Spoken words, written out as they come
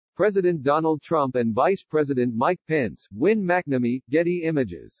President Donald Trump and Vice President Mike Pence, win McNamee, Getty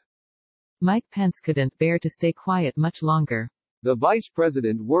Images. Mike Pence couldn't bear to stay quiet much longer. The vice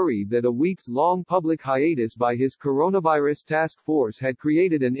president worried that a weeks-long public hiatus by his coronavirus task force had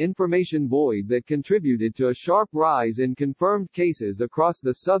created an information void that contributed to a sharp rise in confirmed cases across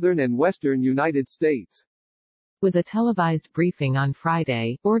the southern and western United States. With a televised briefing on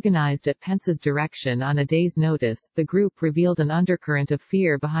Friday, organized at Pence's direction on a day's notice, the group revealed an undercurrent of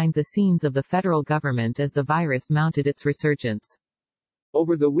fear behind the scenes of the federal government as the virus mounted its resurgence.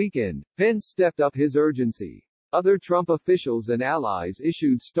 Over the weekend, Pence stepped up his urgency. Other Trump officials and allies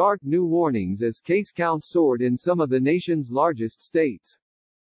issued stark new warnings as case counts soared in some of the nation's largest states.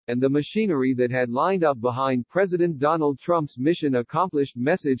 And the machinery that had lined up behind President Donald Trump's mission accomplished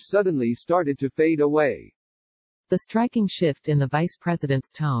message suddenly started to fade away. The striking shift in the vice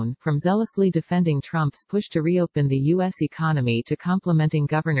president's tone, from zealously defending Trump's push to reopen the U.S. economy to complimenting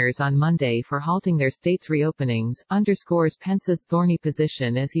governors on Monday for halting their states' reopenings, underscores Pence's thorny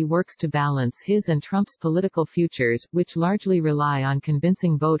position as he works to balance his and Trump's political futures, which largely rely on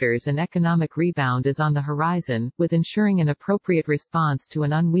convincing voters an economic rebound is on the horizon, with ensuring an appropriate response to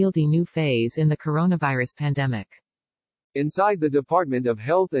an unwieldy new phase in the coronavirus pandemic. Inside the Department of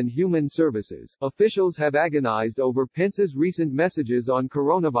Health and Human Services, officials have agonized over Pence's recent messages on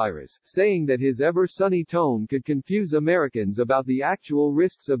coronavirus, saying that his ever-sunny tone could confuse Americans about the actual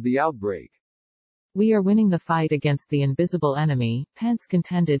risks of the outbreak. "We are winning the fight against the invisible enemy," Pence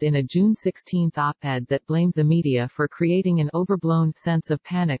contended in a June 16 op-ed that blamed the media for creating an overblown sense of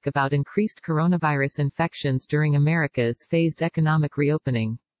panic about increased coronavirus infections during America's phased economic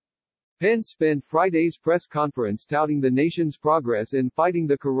reopening. Pence spent Friday's press conference touting the nation's progress in fighting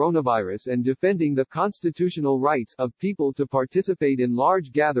the coronavirus and defending the constitutional rights of people to participate in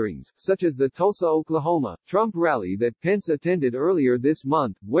large gatherings, such as the Tulsa, Oklahoma, Trump rally that Pence attended earlier this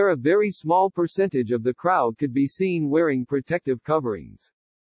month, where a very small percentage of the crowd could be seen wearing protective coverings.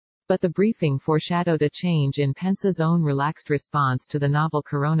 But the briefing foreshadowed a change in Pence's own relaxed response to the novel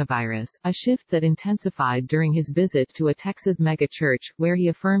coronavirus, a shift that intensified during his visit to a Texas megachurch, where he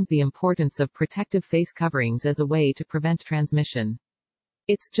affirmed the importance of protective face coverings as a way to prevent transmission.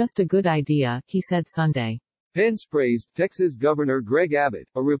 "It's just a good idea," he said Sunday. Pence praised Texas Governor Greg Abbott,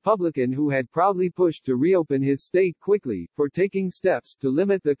 a Republican who had proudly pushed to reopen his state quickly, for taking steps to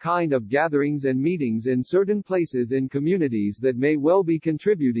limit the kind of gatherings and meetings in certain places in communities that may well be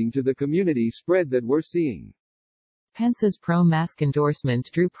contributing to the community spread that we're seeing. Pence's pro-mask endorsement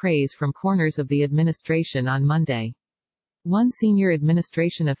drew praise from corners of the administration on Monday. One senior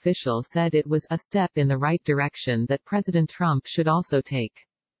administration official said it was a step in the right direction that President Trump should also take.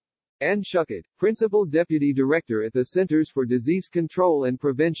 Ann Schuchat, Principal Deputy Director at the Centers for Disease Control and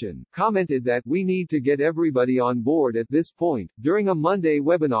Prevention, commented that we need to get everybody on board at this point, during a Monday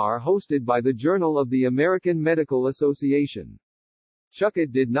webinar hosted by the Journal of the American Medical Association.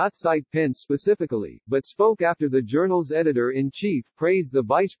 Schuchat did not cite Pence specifically, but spoke after the journal's editor-in-chief praised the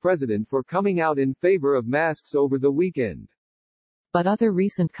vice president for coming out in favor of masks over the weekend. But other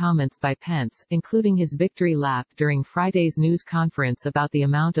recent comments by Pence, including his victory lap during Friday's news conference about the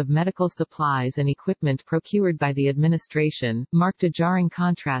amount of medical supplies and equipment procured by the administration, marked a jarring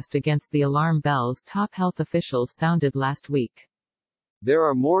contrast against the alarm bells top health officials sounded last week. There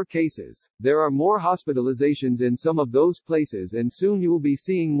are more cases. There are more hospitalizations in some of those places and soon you'll be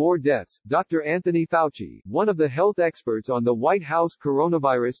seeing more deaths, Dr. Anthony Fauci, one of the health experts on the White House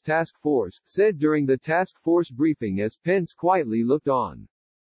Coronavirus Task Force, said during the task force briefing as Pence quietly looked on.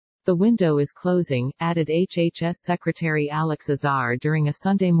 "The window is closing," added HHS Secretary Alex Azar during a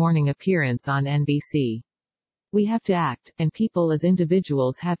Sunday morning appearance on NBC. "We have to act, and people as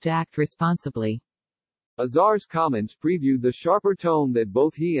individuals have to act responsibly." Azar's comments previewed the sharper tone that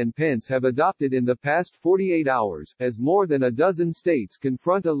both he and Pence have adopted in the past 48 hours, as more than a dozen states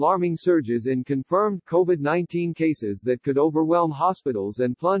confront alarming surges in confirmed COVID-19 cases that could overwhelm hospitals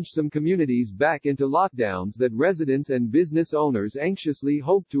and plunge some communities back into lockdowns that residents and business owners anxiously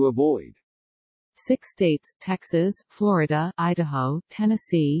hope to avoid. 6 states, Texas, Florida, Idaho,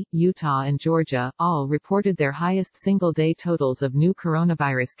 Tennessee, Utah and Georgia, all reported their highest single-day totals of new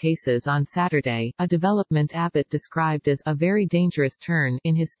coronavirus cases on Saturday, a development Abbott described as a very dangerous turn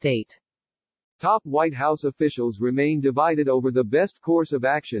in his state. Top White House officials remain divided over the best course of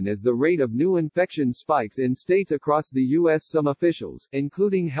action as the rate of new infection spikes in states across the U.S. Some officials,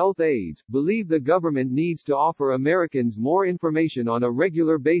 including health aides, believe the government needs to offer Americans more information on a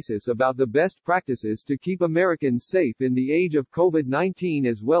regular basis about the best practices to keep Americans safe in the age of COVID-19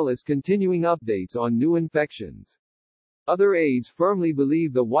 as well as continuing updates on new infections. Other aides firmly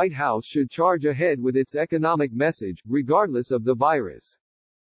believe the White House should charge ahead with its economic message, regardless of the virus.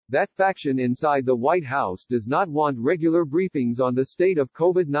 That faction inside the White House does not want regular briefings on the state of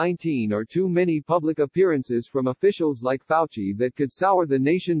COVID-19 or too many public appearances from officials like Fauci that could sour the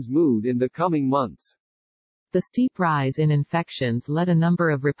nation's mood in the coming months. The steep rise in infections led a number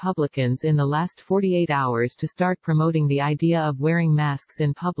of Republicans in the last 48 hours to start promoting the idea of wearing masks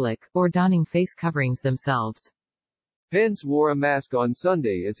in public, or donning face coverings themselves. Pence wore a mask on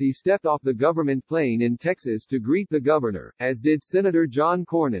Sunday as he stepped off the government plane in Texas to greet the governor, as did Senator John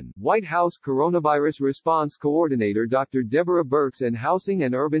Cornyn, White House Coronavirus Response Coordinator Dr. Deborah Birx and Housing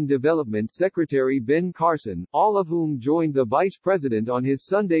and Urban Development Secretary Ben Carson, all of whom joined the vice president on his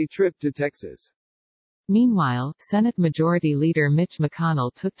Sunday trip to Texas. Meanwhile, Senate Majority Leader Mitch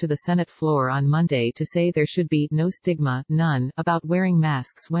McConnell took to the Senate floor on Monday to say there should be no stigma, none, about wearing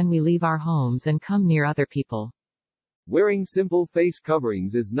masks when we leave our homes and come near other people. Wearing simple face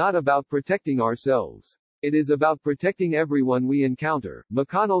coverings is not about protecting ourselves. It is about protecting everyone we encounter,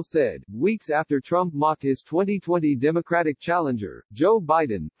 McConnell said, weeks after Trump mocked his 2020 Democratic challenger, Joe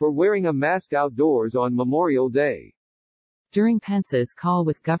Biden, for wearing a mask outdoors on Memorial Day. During Pence's call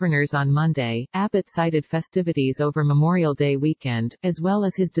with governors on Monday, Abbott cited festivities over Memorial Day weekend, as well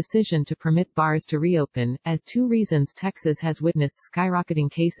as his decision to permit bars to reopen, as two reasons Texas has witnessed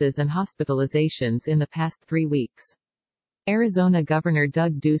skyrocketing cases and hospitalizations in the past 3 weeks. Arizona Governor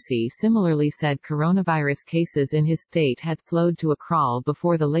Doug Ducey similarly said coronavirus cases in his state had slowed to a crawl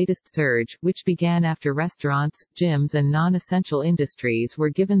before the latest surge, which began after restaurants, gyms and non-essential industries were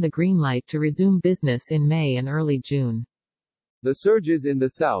given the green light to resume business in May and early June. The surges in the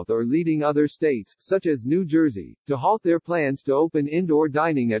South are leading other states, such as New Jersey, to halt their plans to open indoor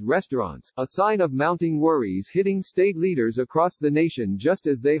dining at restaurants, a sign of mounting worries hitting state leaders across the nation just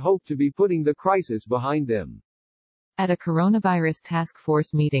as they hope to be putting the crisis behind them. At a coronavirus task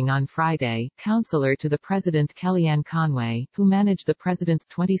force meeting on Friday, counselor to the president Kellyanne Conway, who managed the president's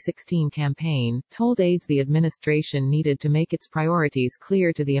 2016 campaign, told aides the administration needed to make its priorities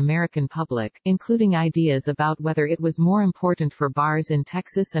clear to the American public, including ideas about whether it was more important for bars in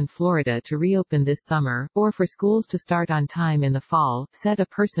Texas and Florida to reopen this summer, or for schools to start on time in the fall, said a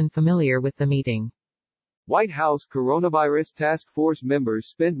person familiar with the meeting. White House coronavirus task force members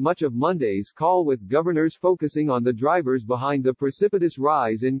spent much of Monday's call with governors focusing on the drivers behind the precipitous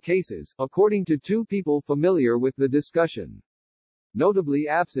rise in cases, according to two people familiar with the discussion. Notably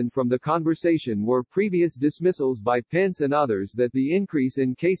absent from the conversation were previous dismissals by Pence and others that the increase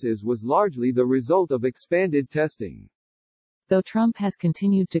in cases was largely the result of expanded testing. Though Trump has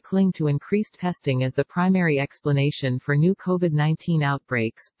continued to cling to increased testing as the primary explanation for new COVID-19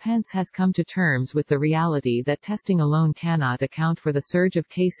 outbreaks, Pence has come to terms with the reality that testing alone cannot account for the surge of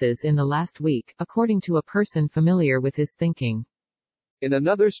cases in the last week, according to a person familiar with his thinking. In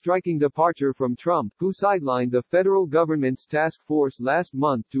another striking departure from Trump, who sidelined the federal government's task force last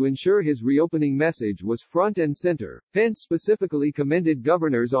month to ensure his reopening message was front and center, Pence specifically commended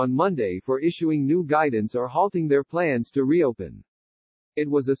governors on Monday for issuing new guidance or halting their plans to reopen. It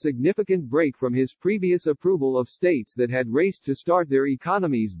was a significant break from his previous approval of states that had raced to start their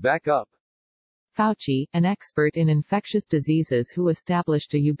economies back up. Fauci, an expert in infectious diseases who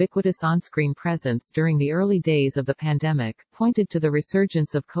established a ubiquitous on-screen presence during the early days of the pandemic, pointed to the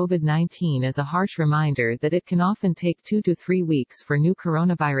resurgence of COVID-19 as a harsh reminder that it can often take 2 to 3 weeks for new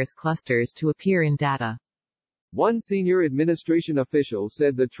coronavirus clusters to appear in data. One senior administration official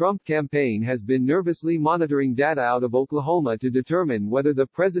said the Trump campaign has been nervously monitoring data out of Oklahoma to determine whether the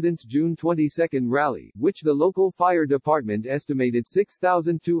president's June 22 rally, which the local fire department estimated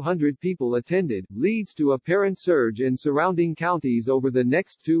 6,200 people attended, leads to apparent surge in surrounding counties over the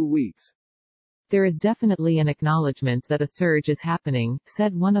next 2 weeks. There is definitely an acknowledgement that a surge is happening,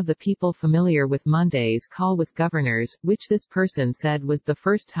 said one of the people familiar with Monday's call with governors, which this person said was the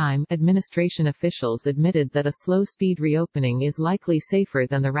first time administration officials admitted that a slow-speed reopening is likely safer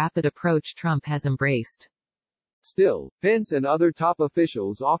than the rapid approach Trump has embraced. Still, Pence and other top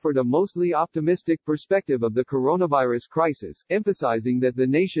officials offered a mostly optimistic perspective of the coronavirus crisis, emphasizing that the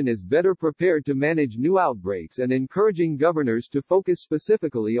nation is better prepared to manage new outbreaks and encouraging governors to focus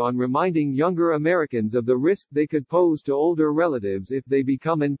specifically on reminding younger Americans of the risk they could pose to older relatives if they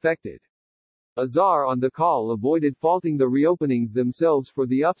become infected. Azar on the call avoided faulting the reopenings themselves for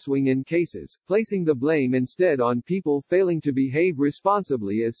the upswing in cases, placing the blame instead on people failing to behave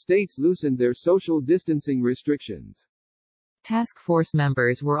responsibly as states loosened their social distancing restrictions. Task force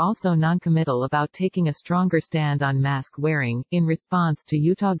members were also noncommittal about taking a stronger stand on mask wearing, in response to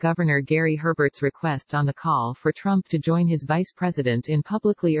Utah Governor Gary Herbert's request on the call for Trump to join his vice president in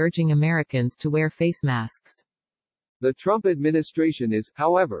publicly urging Americans to wear face masks. The Trump administration is,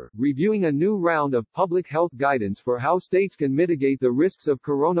 however, reviewing a new round of public health guidance for how states can mitigate the risks of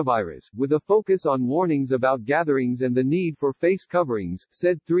coronavirus, with a focus on warnings about gatherings and the need for face coverings,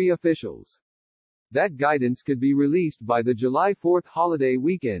 said 3 officials. That guidance could be released by the July 4th holiday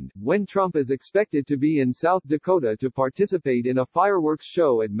weekend, when Trump is expected to be in South Dakota to participate in a fireworks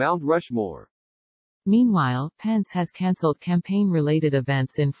show at Mount Rushmore. Meanwhile, Pence has canceled campaign-related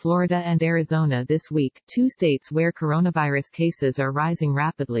events in Florida and Arizona this week, 2 states where coronavirus cases are rising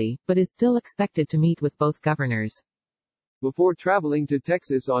rapidly, but is still expected to meet with both governors. Before traveling to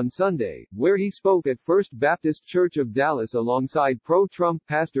Texas on Sunday, where he spoke at First Baptist Church of Dallas alongside pro-Trump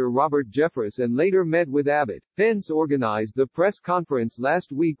pastor Robert Jeffress and later met with Abbott, Pence organized the press conference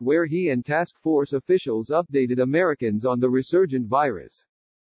last week where he and task force officials updated Americans on the resurgent virus.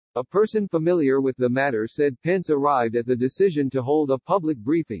 A person familiar with the matter said Pence arrived at the decision to hold a public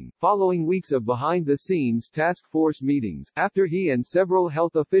briefing, following weeks of behind-the-scenes task force meetings, after he and several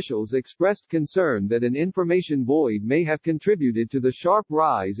health officials expressed concern that an information void may have contributed to the sharp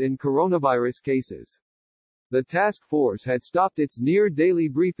rise in coronavirus cases. The task force had stopped its near-daily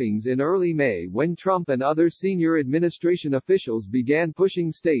briefings in early May when Trump and other senior administration officials began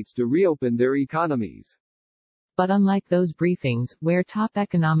pushing states to reopen their economies. But unlike those briefings, where top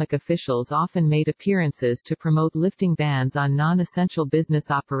economic officials often made appearances to promote lifting bans on non-essential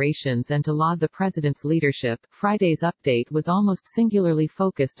business operations and to laud the president's leadership, Friday's update was almost singularly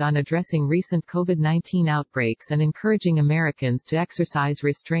focused on addressing recent COVID-19 outbreaks and encouraging Americans to exercise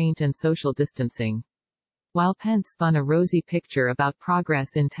restraint and social distancing. While Pence spun a rosy picture about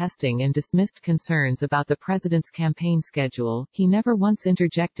progress in testing and dismissed concerns about the president's campaign schedule, he never once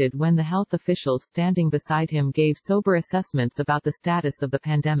interjected when the health officials standing beside him gave sober assessments about the status of the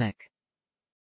pandemic.